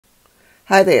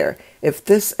Hi there. If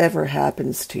this ever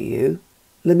happens to you,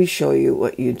 let me show you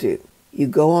what you do. You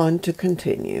go on to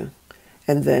continue,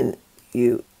 and then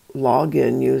you log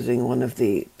in using one of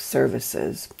the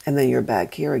services, and then you're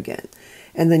back here again.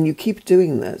 And then you keep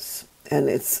doing this, and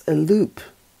it's a loop,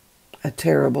 a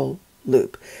terrible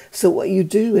loop. So what you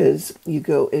do is you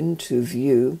go into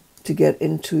View to get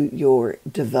into your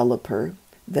developer,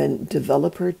 then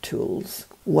Developer Tools.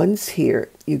 Once here,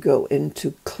 you go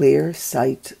into Clear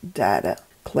Site Data.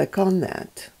 Click on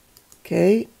that.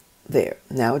 Okay, there.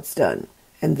 Now it's done.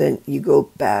 And then you go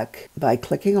back by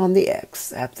clicking on the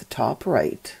X at the top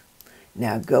right.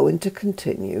 Now go into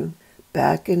Continue,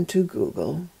 back into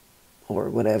Google, or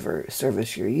whatever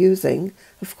service you're using,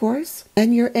 of course,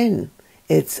 and you're in.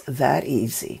 It's that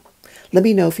easy. Let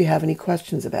me know if you have any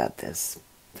questions about this.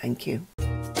 Thank you.